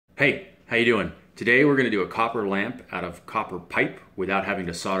Hey, how you doing? Today we're going to do a copper lamp out of copper pipe without having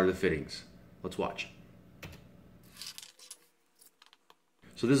to solder the fittings. Let's watch.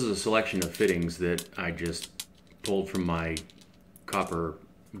 So this is a selection of fittings that I just pulled from my copper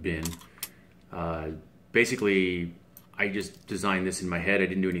bin. Basically, I just designed this in my head. I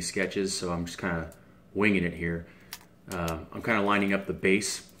didn't do any sketches, so I'm just kind of winging it here. I'm kind of lining up the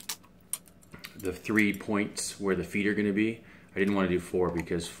base, the 3 points where the feet are going to be. I didn't want to do 4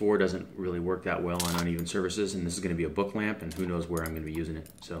 because 4 doesn't really work that well on uneven surfaces, and this is going to be a book lamp, and who knows where I'm going to be using it.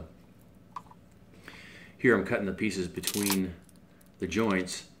 So here I'm cutting the pieces between the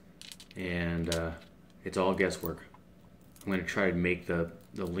joints, and it's all guesswork. I'm going to try to make the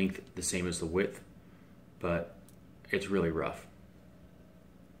length the same as the width, but it's really rough.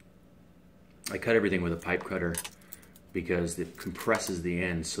 I cut everything with a pipe cutter because it compresses the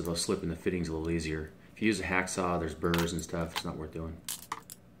ends so they'll slip in the fittings a little easier. If you use a hacksaw, there's burrs and stuff, it's not worth doing.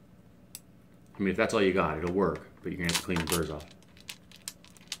 I mean, if that's all you got, it'll work, but you're gonna have to clean the burrs off.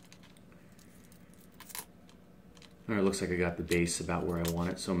 All right, it looks like I got the base about where I want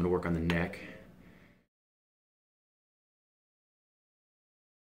it, so I'm gonna work on the neck.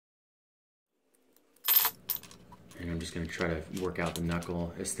 And I'm just gonna try to work out the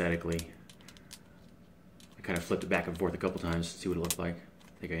knuckle aesthetically. I kind of flipped it back and forth a couple times to see what it looked like.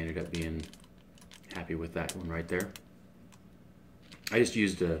 I think I ended up being happy with that one right there. I just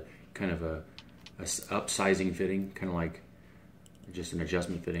used a kind of a upsizing fitting, kind of like just an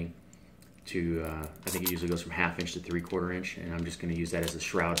adjustment fitting to, I think it usually goes from 1/2 inch to 3/4 inch, and I'm just going to use that as a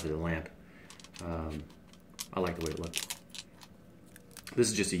shroud for the lamp. I like the way it looked. This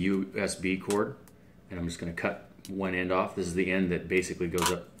is just a USB cord, and I'm just going to cut one end off. This is the end that basically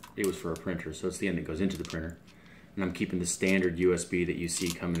goes up. It was for a printer, so it's the end that goes into the printer. And I'm keeping the standard USB that you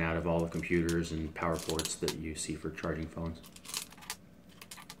see coming out of all the computers and power ports that you see for charging phones.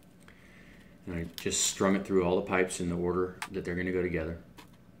 And I just strung it through all the pipes in the order that they're going to go together.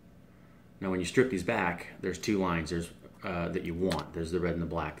 Now when you strip these back, there's 2 lines that you want. There's the red and the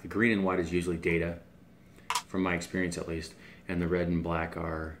black. The green and white is usually data, from my experience at least, and the red and black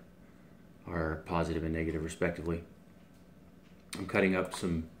are positive and negative respectively. I'm cutting up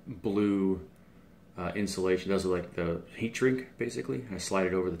some blue insulation. Those are like the heat shrink, basically. I slide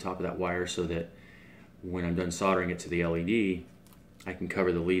it over the top of that wire so that when I'm done soldering it to the LED, I can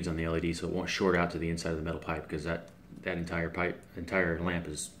cover the leads on the LED so it won't short out to the inside of the metal pipe, because that entire lamp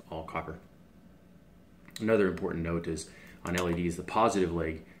is all copper. Another important note is on LEDs, the positive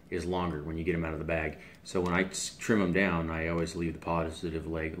leg is longer when you get them out of the bag. So when I trim them down, I always leave the positive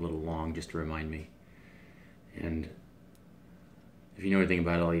leg a little long just to remind me. And if you know anything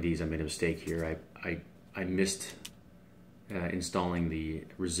about LEDs, I made a mistake here. I missed installing the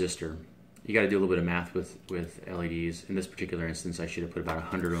resistor. You got to do a little bit of math with LEDs. In this particular instance, I should have put about a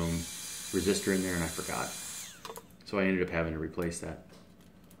 100 ohm resistor in there, and I forgot. So I ended up having to replace that.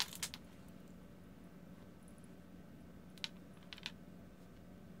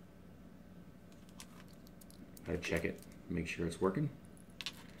 Got to check it, make sure it's working.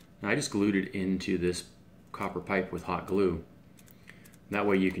 Now I just glued it into this copper pipe with hot glue. That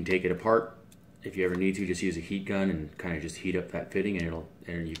way you can take it apart. If you ever need to, just use a heat gun and kind of just heat up that fitting,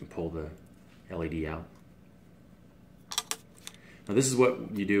 and you can pull the LED out. Now this is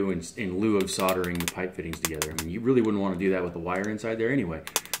what you do in lieu of soldering the pipe fittings together. I mean, you really wouldn't want to do that with the wire inside there anyway.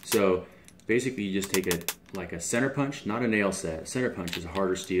 So basically you just take like a center punch, not a nail set. A center punch is a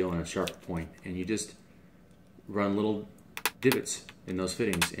harder steel and a sharper point, and you just run little divots in those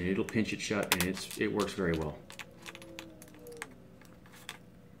fittings, and it'll pinch it shut, and it works very well.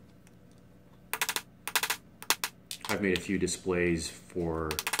 I've made a few displays for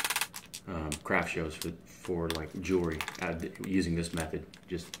craft shows for like jewelry using this method,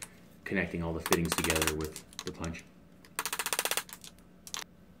 just connecting all the fittings together with the punch.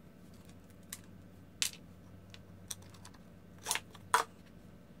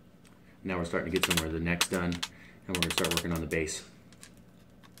 Now we're starting to get somewhere. The neck's done, and we're going to start working on the base.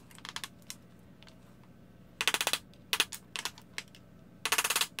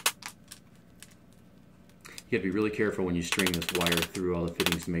 You have to be really careful when you string this wire through all the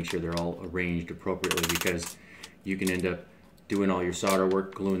fittings to make sure they're all arranged appropriately, because you can end up doing all your solder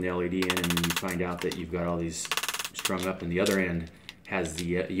work, gluing the LED in, and then you find out that you've got all these strung up, and the other end has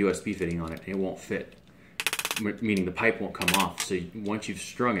the USB fitting on it, and it won't fit, meaning the pipe won't come off. So once you've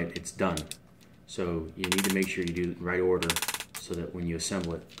strung it, it's done. So you need to make sure you do the right order so that when you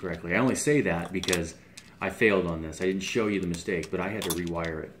assemble it correctly. I only say that because I failed on this. I didn't show you the mistake, but I had to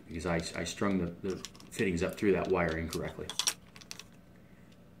rewire it because I strung the fittings up through that wire incorrectly.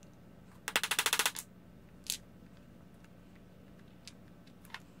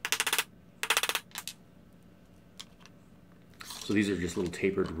 So these are just little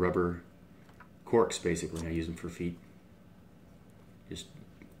tapered rubber corks, basically. I use them for feet.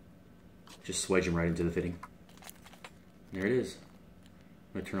 Just swedge them right into the fitting. There it is.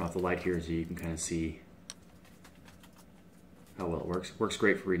 I'm going to turn off the light here so you can kind of see how well it works. Works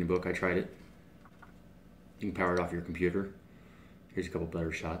great for reading a book. I tried it. You can power it off your computer. Here's a couple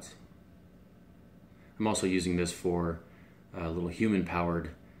better shots. I'm also using this for a little human-powered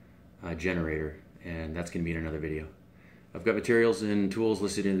generator, and that's going to be in another video. I've got materials and tools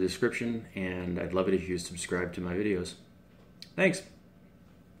listed in the description, and I'd love it if you subscribe to my videos. Thanks!